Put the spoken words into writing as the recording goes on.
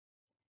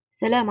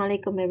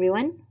Assalamualaikum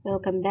everyone,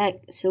 welcome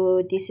back. So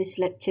this is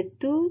lecture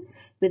 2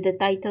 with the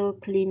title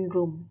Clean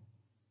Room.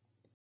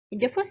 In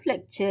the first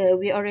lecture,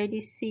 we already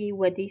see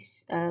what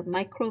is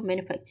micro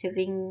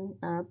manufacturing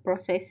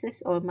processes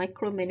or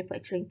micro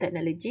manufacturing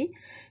technology.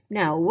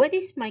 Now, what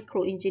is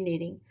micro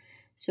engineering?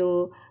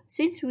 So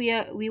since we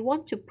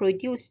want to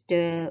produce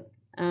the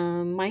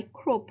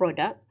micro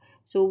product,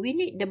 so we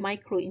need the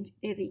micro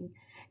engineering.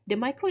 The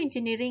micro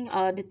engineering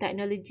are the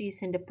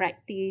technologies and the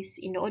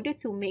practice in order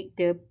to make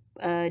the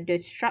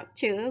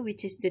structure,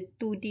 which is the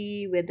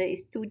 2D, whether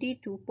it's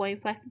 2D,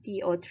 2.5D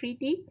or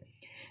 3D,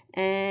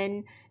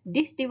 and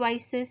these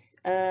devices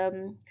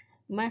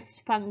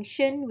must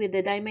function with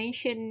the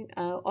dimension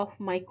of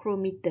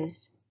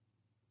micrometers.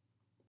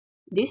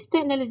 These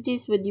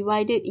technologies were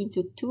divided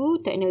into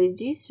two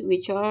technologies,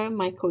 which are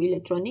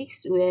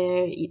microelectronics,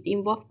 where it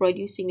involves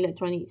producing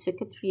electronic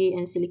circuitry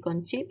and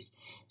silicon chips.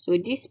 So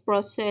this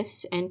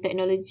process and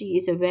technology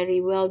is a very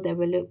well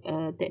developed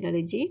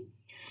technology.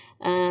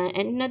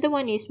 And another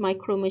one is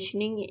micro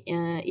machining.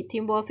 It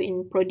involves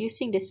in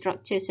producing the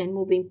structures and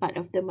moving part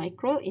of the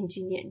micro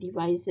engineered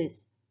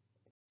devices.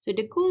 So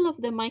the goal of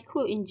the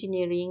micro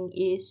engineering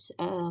is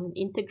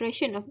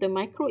integration of the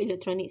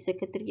microelectronic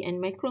circuitry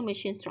and micro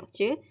machine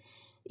structure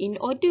in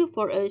order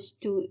for us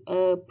to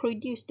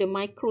produce the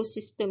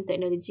microsystem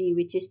technology,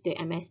 which is the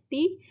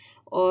MST,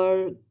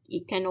 or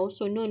it can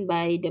also known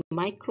by the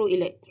micro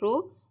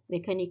electro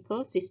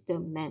mechanical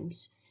system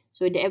MEMS.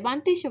 So the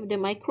advantage of the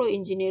micro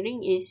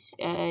engineering is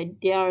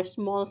they are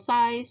small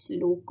size,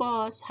 low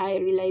cost, high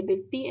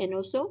reliability, and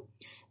also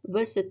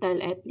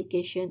versatile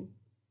application.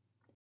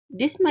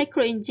 This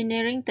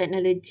microengineering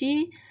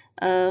technology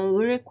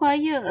will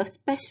require a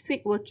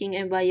specific working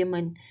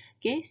environment.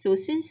 Okay, so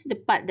since the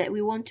part that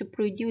we want to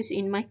produce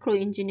in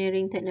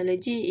microengineering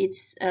technology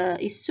is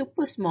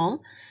super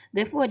small,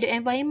 therefore the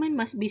environment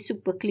must be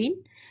super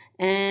clean,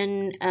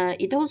 and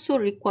it also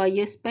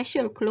requires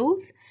special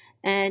clothes,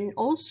 and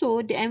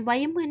also the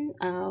environment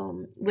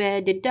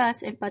where the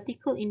dust and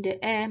particle in the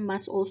air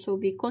must also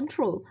be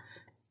controlled.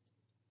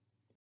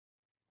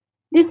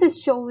 This is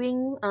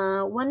showing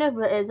one of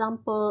the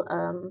example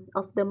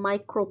of the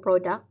micro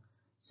product.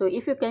 So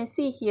if you can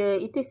see here,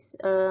 it is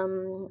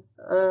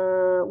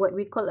what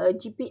we call a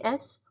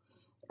GPS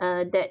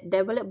that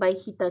developed by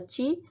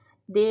Hitachi.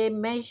 They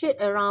measured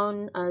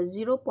around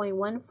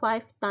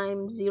 0.15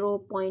 times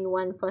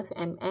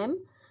 0.15 mm.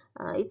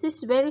 It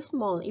is very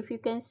small. If you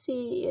can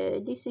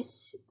see, this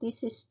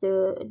is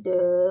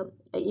the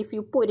if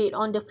you put it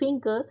on the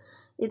finger,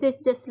 it is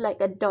just like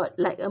a dot,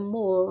 like a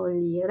mole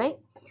only, right?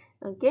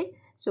 Okay,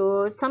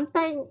 so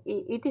sometimes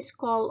it is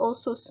called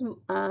also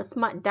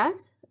smart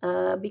dust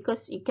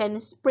because it can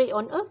spray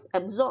on us,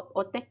 absorb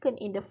or taken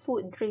in the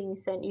food,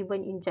 drinks, and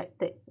even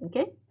injected.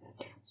 Okay,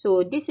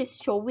 so this is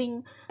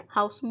showing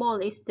how small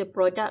is the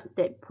product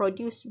that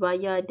produced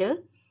via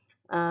the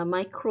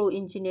micro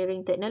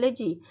engineering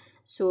technology.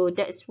 So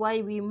that's why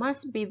we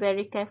must be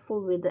very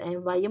careful with the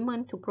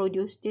environment to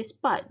produce this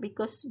part,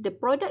 because the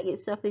product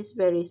itself is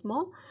very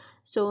small,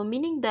 so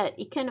meaning that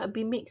it cannot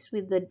be mixed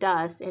with the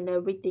dust and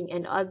everything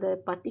and other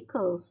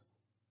particles.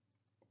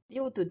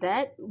 Due to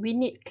that, we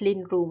need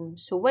clean room.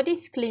 So what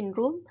is clean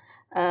room?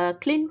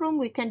 Clean room,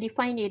 we can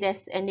define it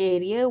as an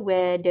area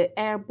where the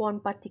airborne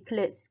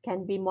particulates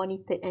can be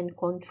monitored and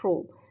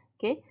controlled.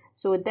 Okay,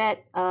 so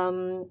that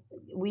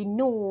we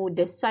know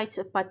the size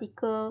of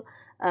particle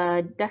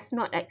does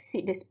not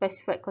exceed the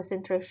specified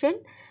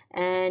concentration,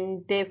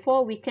 and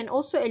therefore we can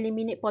also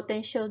eliminate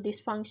potential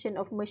dysfunction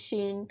of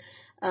machine,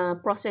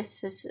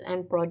 processes,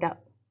 and product.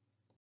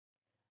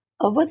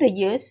 Over the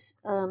years,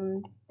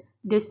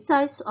 the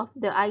size of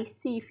the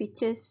IC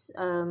features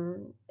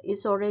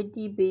is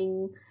already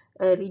being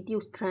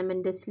reduced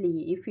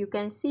tremendously. If you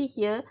can see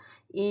here,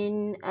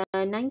 in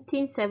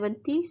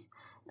 1970s,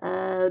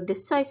 the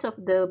size of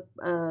the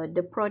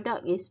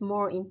product is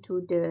more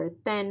into the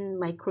 10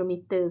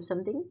 micrometer or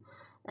something,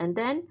 and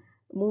then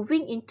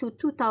moving into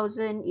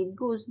 2000, it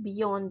goes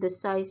beyond the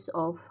size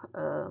of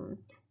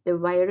the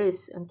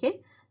virus.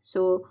 Okay,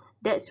 so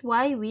that's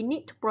why we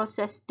need to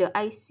process the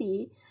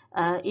IC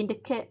in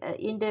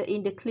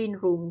the clean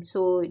room.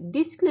 So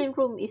this clean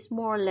room is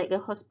more like a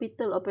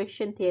hospital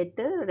operation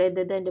theater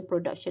rather than the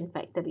production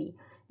factory.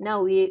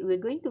 Now we're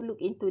going to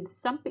look into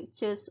some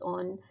pictures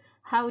on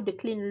how the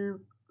clean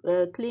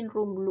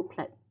room look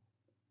like.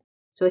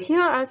 So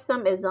here are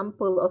some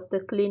example of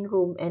the clean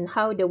room and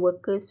how the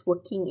workers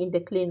working in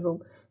the clean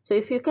room. So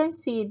if you can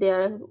see, they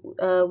are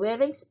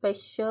wearing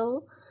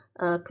special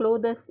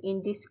clothes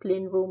in this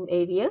clean room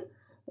area.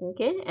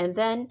 Okay, and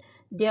then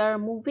they are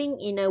moving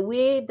in a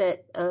way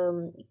that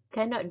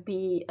cannot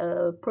be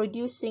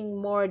producing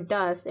more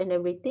dust and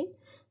everything.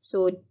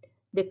 So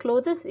the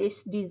clothes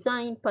is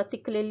designed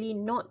particularly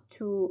not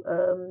to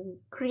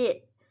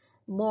create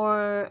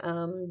more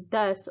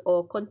dust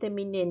or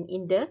contaminant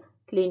in the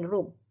clean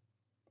room.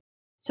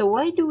 So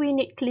why do we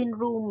need clean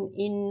room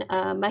in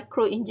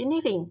macro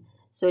engineering?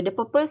 So the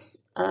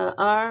purpose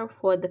are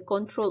for the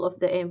control of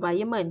the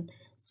environment.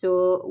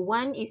 So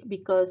one is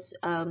because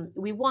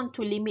we want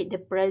to limit the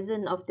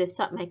presence of the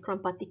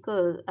submicron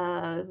particle,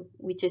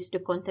 which is the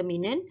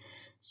contaminant.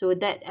 So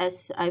that,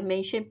 as I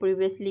mentioned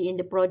previously in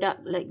the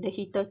product, like the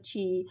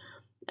Hitachi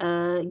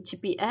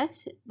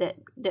GPS, that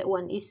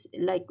one is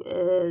like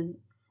 0.15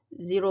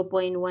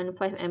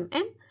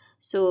 mm.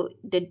 So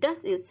the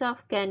dust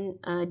itself can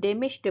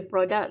damage the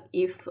product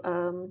if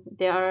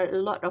there are a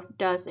lot of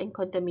dust and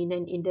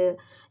contaminant in the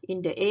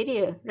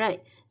area,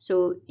 right?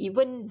 So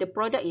even the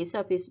product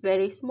itself is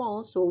very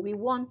small, so we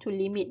want to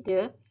limit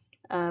the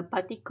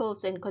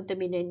particles and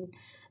contaminant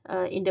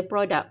in the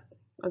product.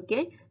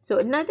 Okay, so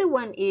another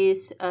one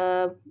is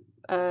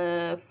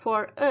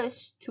for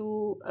us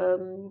to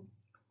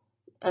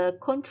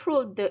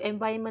control the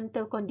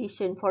environmental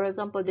condition, for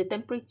example the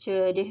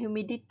temperature, the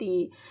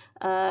humidity.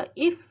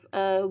 If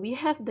we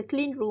have the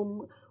clean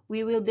room,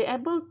 we will be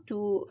able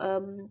to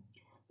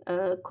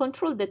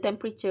control the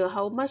temperature,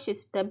 how much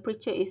is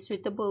temperature is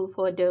suitable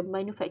for the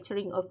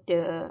manufacturing of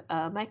the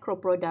micro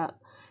product,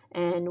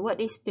 and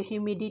what is the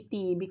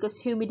humidity, because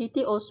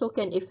humidity also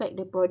can affect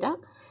the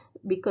product,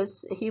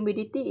 because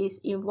humidity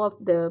is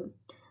involved the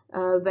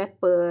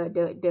vapor,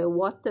 the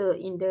water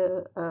in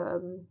the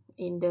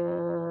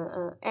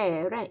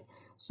air, right?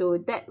 So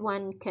that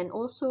one can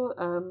also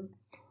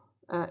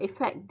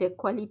affect the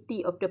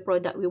quality of the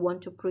product we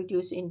want to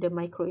produce in the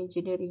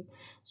microengineering.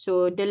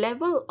 So the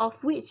level of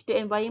which the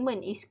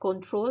environment is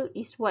controlled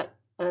is what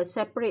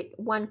separate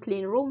one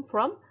clean room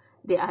from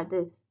the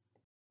others.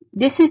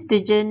 This is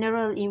the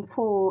general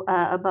info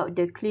about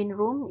the clean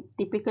room.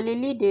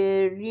 Typically,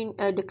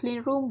 the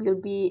clean room will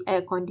be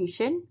air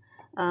conditioned.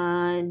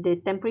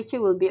 The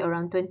temperature will be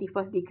around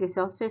 25 degrees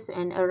Celsius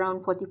and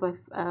around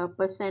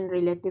 45%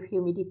 relative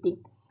humidity.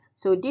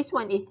 So this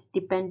one is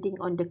depending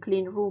on the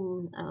clean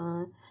room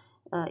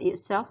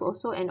itself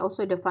also, and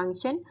also the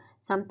function.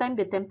 Sometimes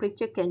the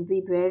temperature can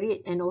be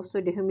varied and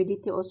also the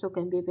humidity also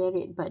can be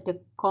varied, but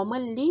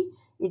commonly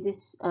it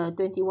is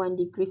 21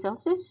 degrees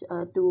Celsius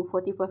to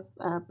 45%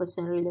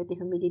 relative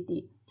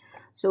humidity.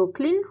 So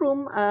clean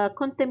room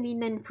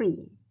contaminant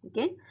free.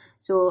 Okay,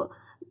 so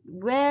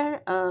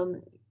where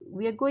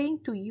we are going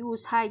to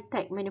use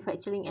high-tech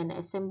manufacturing and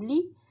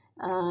assembly,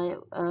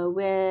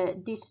 where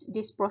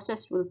this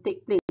process will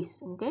take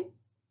place. Okay,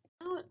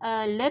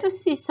 now let us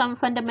see some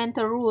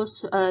fundamental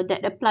rules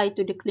that apply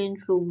to the clean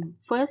room.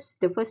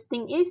 The first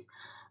thing is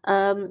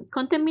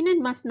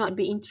contaminant must not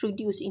be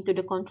introduced into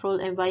the control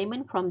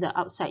environment from the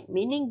outside,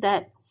 meaning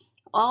that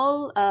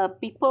all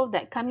people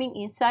that coming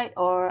inside,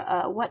 or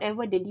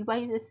whatever the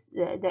devices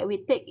that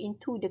we take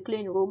into the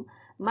clean room,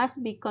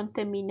 must be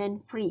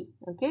contaminant free.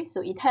 Okay,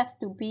 so it has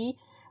to be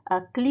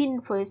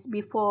clean first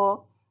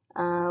before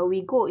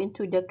we go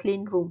into the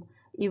clean room.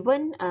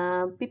 Even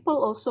people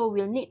also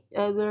will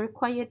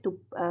require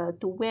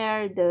to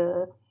wear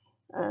the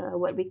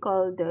what we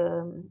call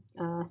the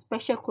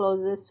special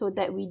clothes, so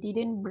that we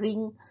didn't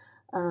bring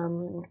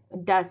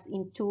dust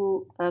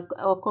into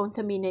or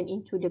contaminant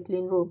into the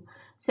clean room.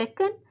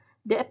 Second,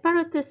 the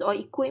apparatus or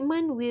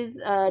equipment with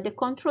the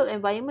control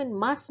environment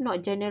must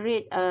not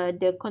generate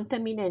the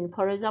contaminant.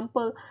 For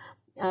example,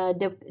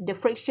 the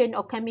friction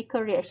or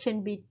chemical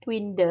reaction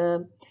between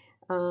the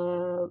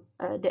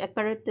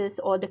apparatus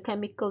or the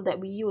chemical that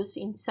we use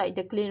inside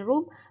the clean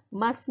room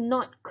must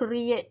not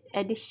create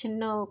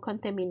additional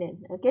contaminant.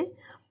 Okay,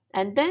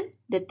 and then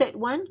the third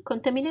one,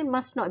 contaminant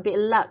must not be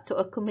allowed to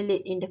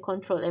accumulate in the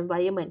control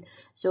environment.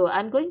 So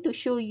I'm going to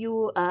show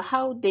you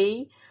how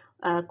they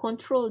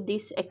control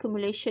this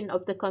accumulation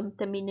of the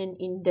contaminant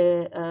in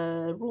the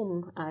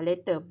room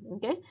later.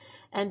 Okay,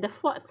 and the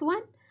fourth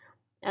one,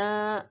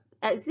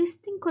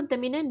 existing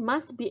contaminant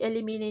must be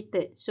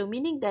eliminated. So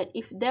meaning that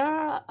if there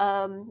are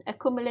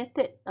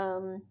accumulated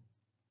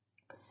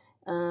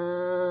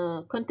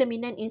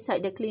contaminant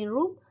inside the clean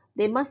room,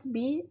 they must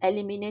be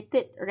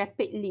eliminated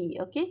rapidly,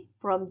 okay,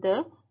 from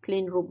the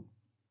clean room.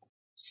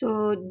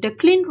 So the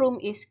clean room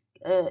is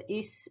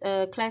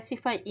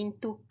classified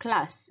into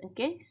class.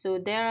 Okay, so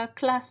there are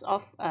class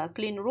of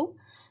clean room.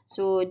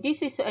 So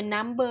this is a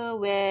number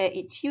where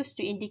it's used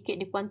to indicate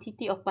the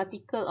quantity of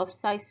particle of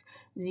size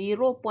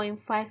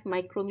 0.5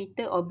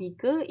 micrometer or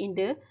bigger in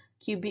the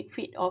cubic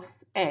feet of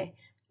air.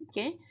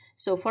 Okay,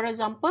 so for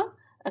example,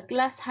 a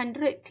class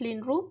 100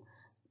 clean room,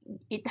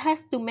 it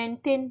has to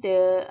maintain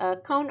the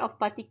count of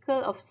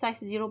particle of size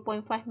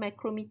 0.5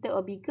 micrometer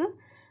or bigger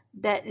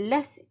that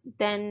less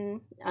than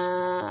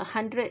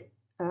 100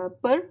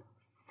 per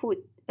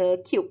foot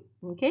cube.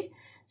 Okay,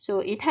 so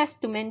it has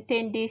to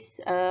maintain this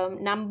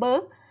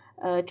number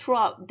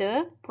throughout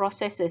the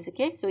processes.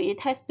 Okay, so it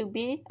has to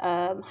be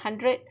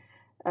 100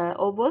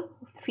 over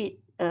feet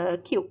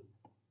cube.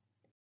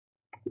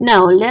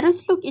 Now let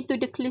us look into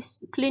the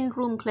clean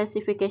room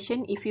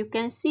classification. If you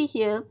can see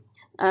here,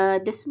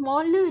 the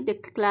smaller the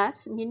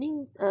class,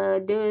 meaning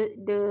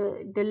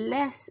the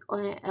less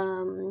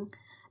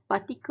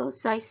particle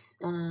size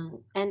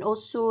and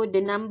also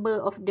the number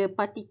of the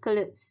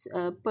particles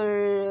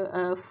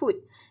per foot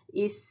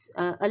is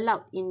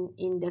allowed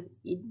in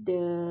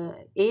the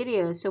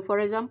area. So for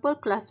example,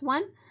 class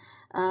 1,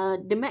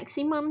 the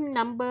maximum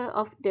number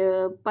of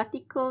the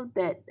particle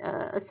that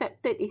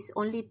accepted is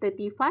only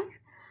 35,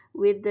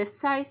 with the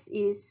size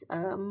is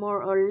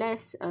more or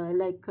less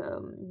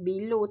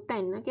below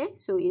 10. Okay,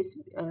 so it's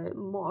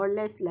more or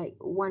less like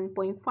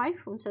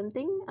 1.5 or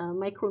something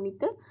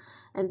micrometer,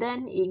 and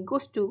then it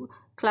goes to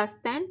class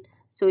 10.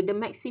 So the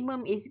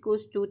maximum is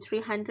goes to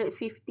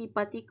 350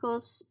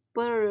 particles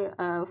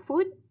per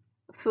foot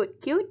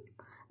cube,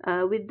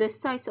 with the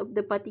size of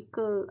the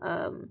particle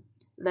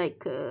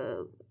like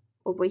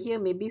over here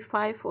maybe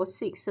 5 or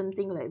 6,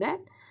 something like that.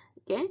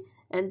 Okay,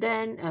 and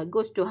then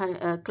goes to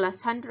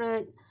class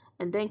 100,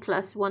 and then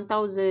class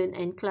 1000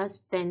 and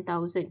class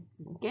 10,000.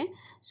 Okay,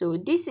 so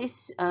this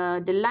is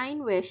the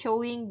line we're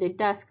showing the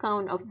dust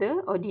count of the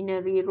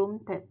ordinary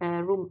room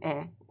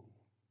air.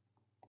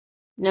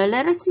 Now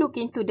let us look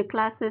into the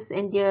classes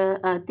and their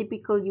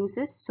typical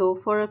uses. So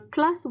for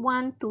class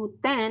 1 to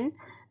 10,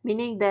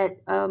 meaning that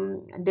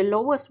the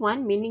lowest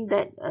one, meaning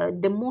that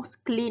the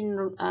most clean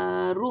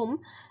room,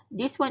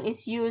 this one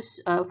is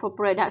used for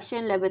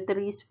production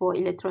laboratories for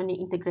electronic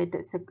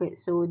integrated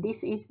circuits. So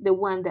this is the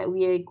one that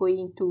we are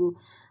going to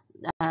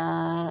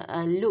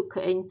look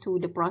into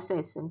the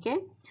process. Okay,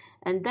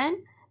 and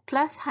then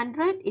class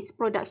 100 is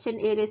production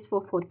areas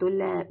for photo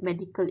lab,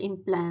 medical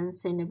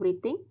implants and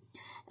everything.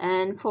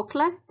 And for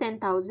class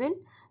 10,000,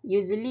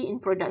 usually in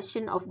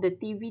production of the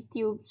TV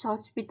tubes,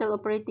 hospital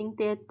operating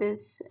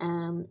theaters,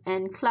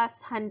 and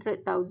class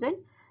 100,000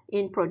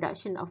 in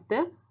production of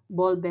the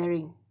ball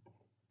bearing.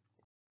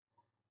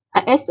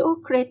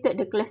 ISO created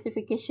the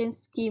classification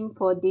scheme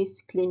for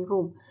this clean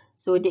room.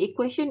 So the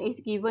equation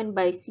is given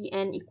by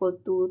Cn equal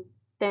to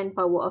 10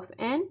 power of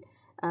n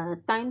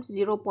times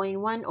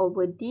 0.1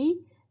 over d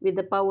with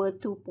the power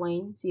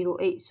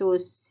 2.08. So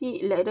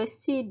let us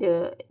see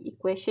the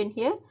equation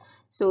here.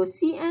 So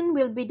Cn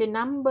will be the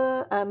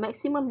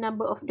maximum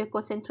number of the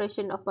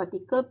concentration of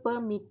particle per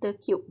meter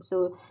cube.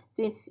 So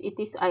since it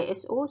is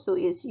ISO, so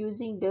it's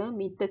using the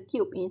meter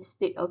cube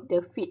instead of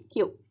the feet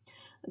cube.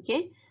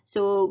 Okay,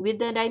 so with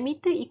the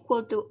diameter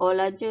equal to or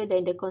larger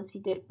than the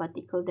considered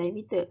particle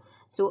diameter.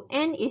 So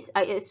n is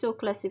ISO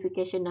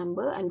classification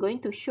number. I'm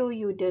going to show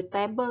you the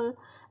table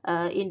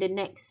in the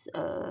next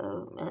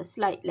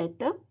slide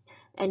later.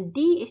 And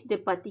d is the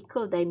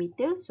particle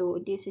diameter.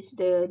 So this is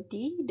the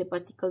d, the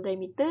particle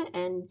diameter,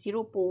 and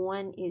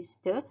 0.1 is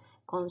the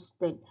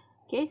constant.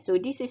 Okay, so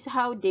this is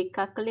how they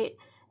calculate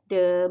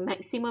the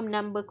maximum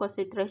number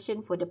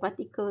concentration for the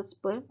particles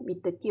per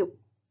meter cube.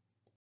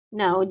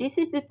 Now, this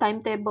is the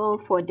timetable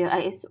for the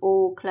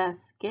ISO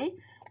class. Okay,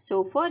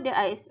 so for the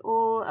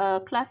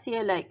ISO class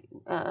here, like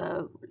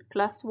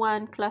class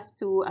 1, class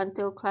 2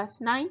 until class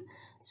 9.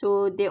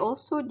 So they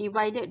also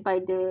divided by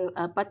the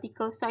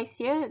particle size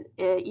here.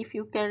 If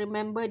you can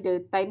remember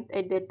the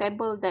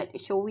table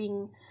that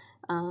showing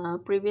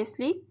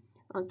previously.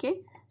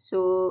 Okay,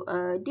 so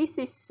this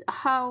is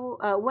how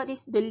what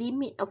is the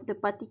limit of the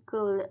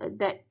particle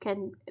that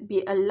can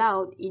be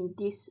allowed in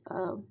this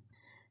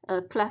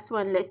class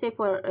 1. Let's say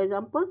for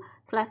example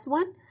class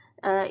 1,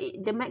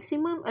 the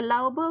maximum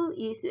allowable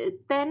is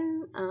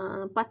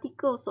 10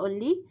 particles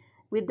only,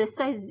 with the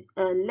size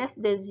less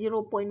than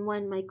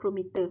 0.1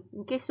 micrometer.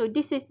 Okay, so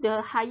this is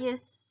the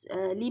highest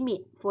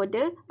limit for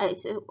the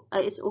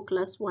ISO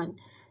class 1.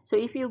 So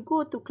if you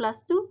go to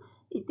class 2,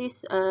 it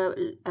is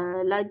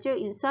larger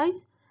in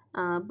size,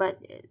 but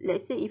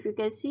let's say if you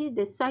can see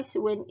the size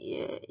when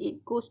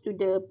it goes to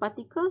the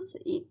particles,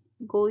 it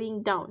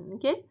going down.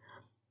 Okay,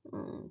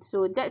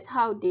 so that's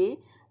how they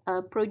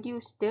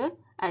produce the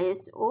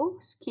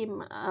ISO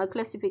scheme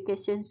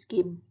classification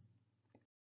scheme.